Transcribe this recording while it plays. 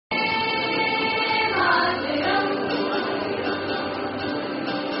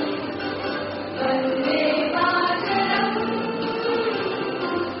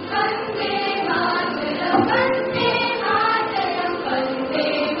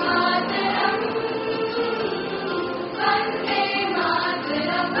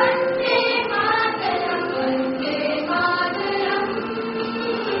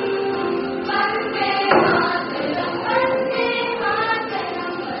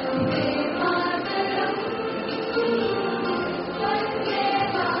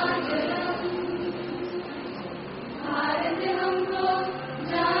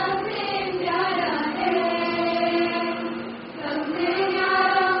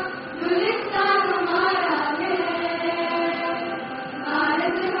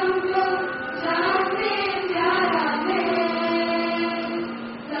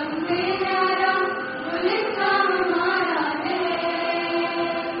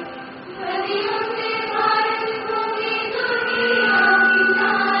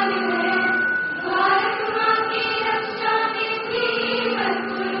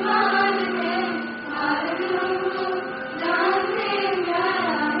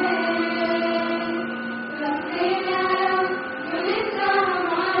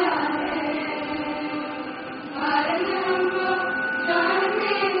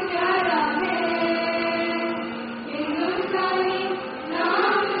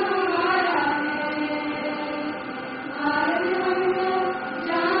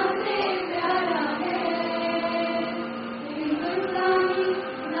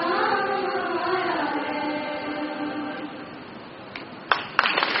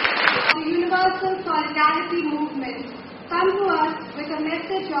Universal Solidarity Movement come to us with a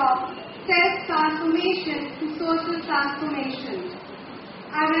message of self-transformation to social transformation.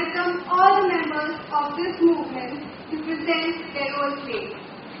 I welcome all the members of this movement to present their role play.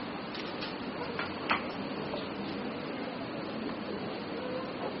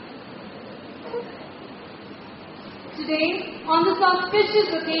 Today, on this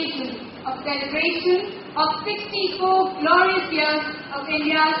auspicious occasion of celebration of 64 glorious years of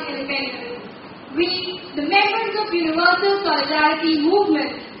India's independence, we, the members of Universal Solidarity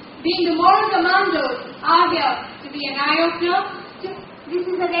Movement, being the moral commandos, are here to be an eye-opener. This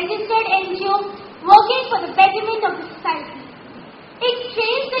is a registered NGO working for the betterment of the society. It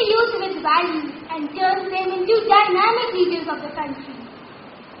trains the youth with values and turns them into dynamic leaders of the country.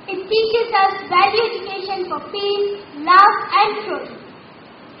 It teaches us value education for peace, love and truth.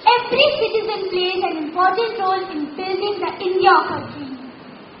 Every citizen plays an important role in building the India of our dreams.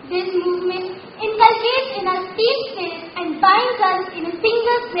 This movement inculcates in us team spirit and binds us in a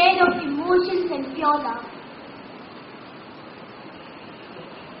single thread of emotions and pure love.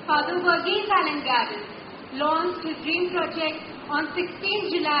 Father Verghese Alan Gaddis launched his dream project on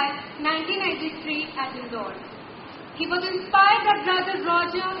 16 July 1993 at Indore. He was inspired by Brother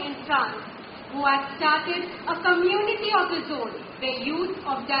Roger in France, who had started a community of his own where youth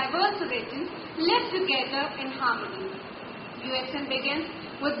of diverse origins live together in harmony. USM begins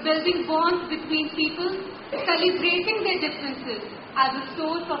with building bonds between people, celebrating their differences as a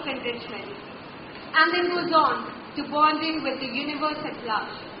source of enrichment, and then goes on to bonding with the universe at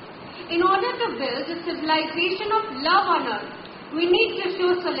large. In order to build a civilization of love on earth, we need to show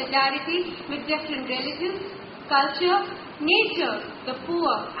solidarity with different religions, culture, nature, the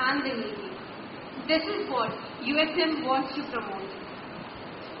poor and the needy. This is what USM wants to promote.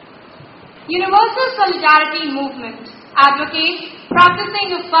 Universal Solidarity Movement advocates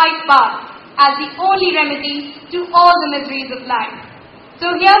practicing a five path as the only remedy to all the miseries of life. So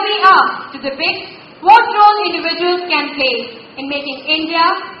here we are to depict what role individuals can play in making India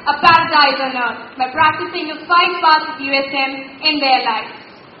a paradise on earth by practicing the five paths of USM in their lives.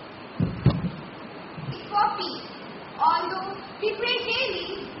 For peace. Although we pray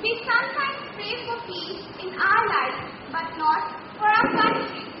daily, we sometimes pray for peace in our lives, but not for our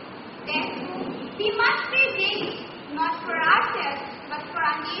country. Therefore, we must pray daily, not for ourselves, but for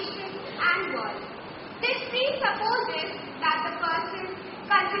our nation and world. This presupposes that the person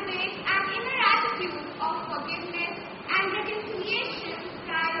cultivates an inner attitude of forgiveness and reconciliation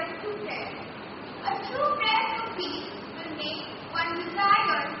prior to prayer. A true prayer for peace will make one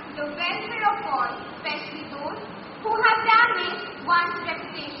desire the welfare of all, especially those who have damaged one's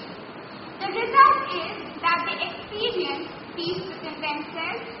reputation. The result is that they experience peace within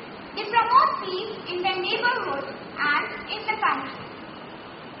themselves, they promote peace in their neighborhood and in the country.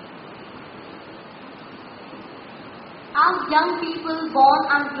 As young people born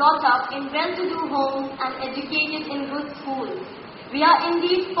and brought up in well-to-do homes and educated in good schools, we are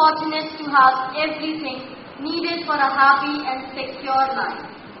indeed fortunate to have everything needed for a happy and secure life.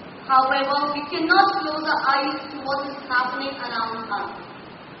 However, we cannot close our eyes to what is happening around us.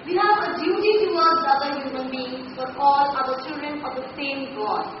 We have a duty towards other human beings, for all are the children of the same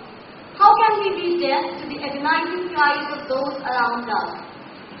God. How can we be deaf to the agonizing cries of those around us?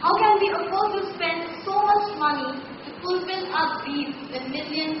 How can we afford to spend so much money to fulfill our dreams when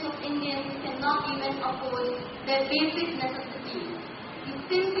millions of Indians cannot even afford their basic necessities? We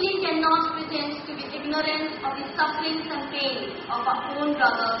simply cannot pretend to be ignorant of the sufferings and pains of our own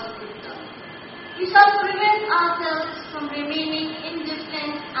brothers and sisters. We shall prevent ourselves from remaining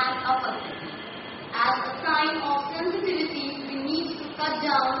indifferent and apathetic. As a sign of sensitivity, we need to cut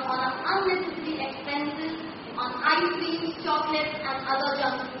down on our unnecessary expenses on ice cream, chocolates and other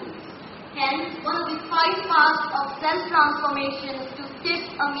junk foods. Hence, one of the five paths of self-transformation is to skip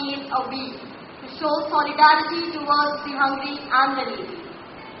a meal a week to show solidarity towards the hungry and the needy.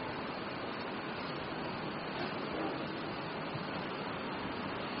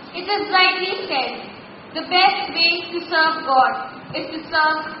 It is rightly said, the best way to serve God is to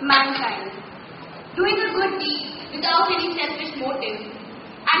serve mankind. Doing a good deed without any selfish motive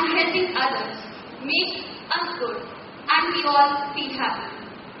and helping others makes us good and we all feel happy.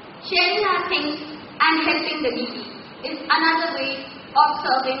 Sharing our things and helping the needy is another way of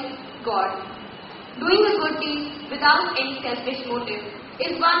serving God. Doing a good deed without any selfish motive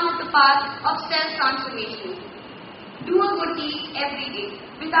is one of the paths of self-transformation. Do a good deed every day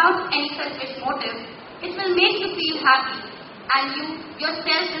without any selfish motive. It will make you feel happy and you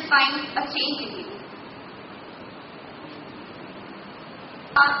yourself will find a change in you.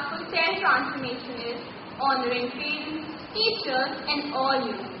 Path for self-transformation is honoring parents, teachers and all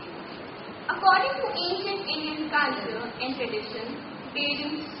human beings. According to ancient Indian culture and tradition,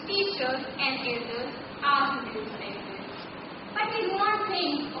 parents, teachers, and elders are to be respected. But we do not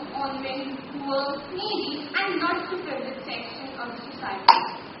think of honoring poor, needy, and not to privileged section of the society.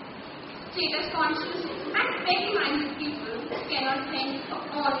 Status conscious and petty-minded people cannot think of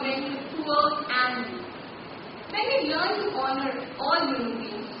honoring the poor and needy. When we learn to honor all human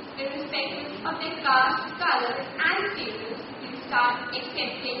beings, irrespective of their caste, color, and status, we start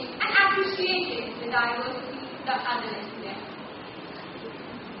accepting and appreciating the diversity that others in them.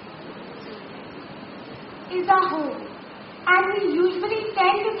 Is our home, and we usually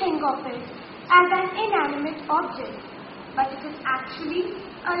tend to think of it as an inanimate object, but it is actually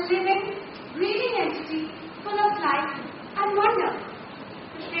a living, breathing entity full of life and wonder.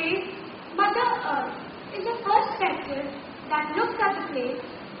 The phrase Mother Earth is a perspective that looks at the place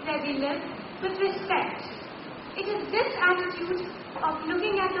where we live with respect. It is this attitude of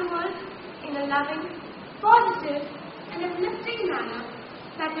looking at the world in a loving, positive, and uplifting manner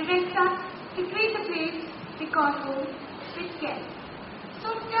that directs us to treat the place we call home with care.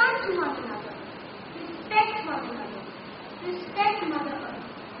 So turn to one another, respect one another, respect Mother Earth,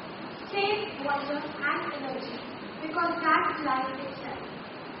 save water and energy, because that is life itself.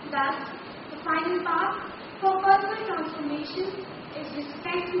 Thus, the final path for personal transformation is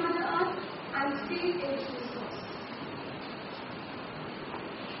respect Mother Earth and save its resources.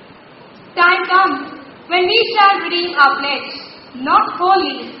 Time comes when we shall redeem our pledge, not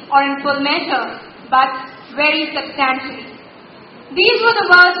wholly or in full measure, but very substantially. These were the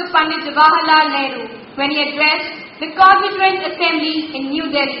words of Pandit Jawaharlal Nehru when he addressed the Constituent Assembly in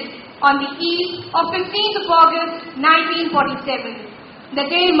New Delhi on the eve of 15th of August 1947, the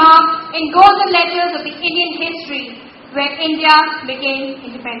day marked in golden letters of the Indian history where India became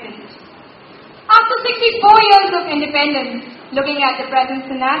independent. After 64 years of independence, looking at the present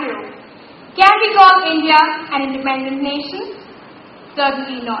scenario, can we call India an independent nation?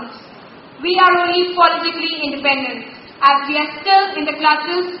 Certainly not. We are only politically independent, as we are still in the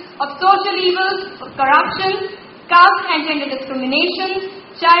clutches of social evils of corruption, caste and gender discrimination,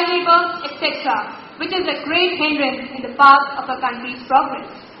 child labor, etc., which is a great hindrance in the path of our country's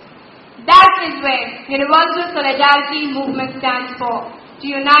progress. That is where Universal Solidarity Movement stands for, to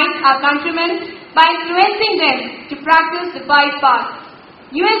unite our countrymen by influencing them to practice the five paths.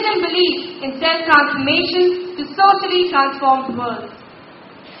 USM believes in self-transformation to socially transform the world.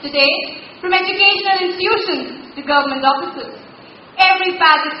 Today, from educational institutions to government offices, every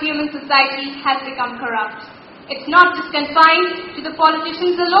part of human society has become corrupt. It's not just confined to the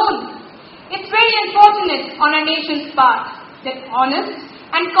politicians alone. It's very unfortunate on our nation's part that honest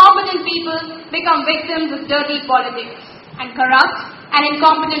and competent people become victims of dirty politics, and corrupt and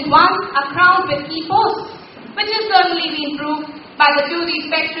incompetent ones are crowned with key posts, which has certainly been proved by the 2D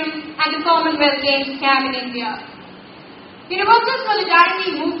spectrum and the Commonwealth Games scam in India. Universal Solidarity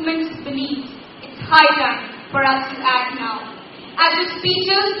Movement believes it's high time for us to act now, as if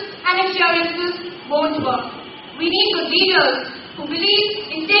speeches and assurances won't work. We need good leaders who believe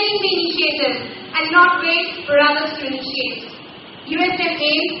in taking the initiative and not wait for others to initiate. USM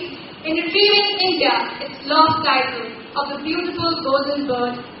aims in retrieving India its lost title of the beautiful golden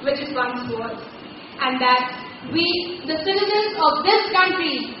bird which it once was, and that we, the citizens of this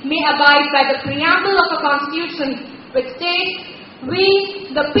country, may abide by the preamble of a constitution which states, we,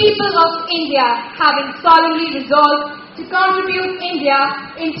 the people of India, having solemnly resolved to contribute India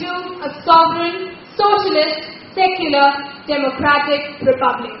into a sovereign, socialist, secular, democratic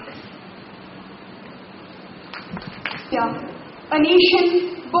republic. A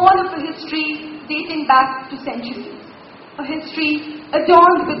nation born of a history dating back to centuries. A history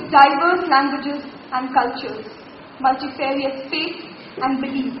adorned with diverse languages and cultures, multifarious faiths and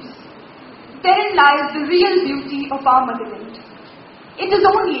beliefs. Therein lies the real beauty of our motherland. It is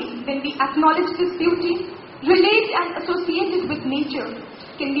only when we acknowledge this beauty, relate and associate it with nature,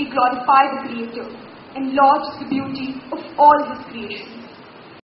 can we glorify the Creator and laud the beauty of all His creation.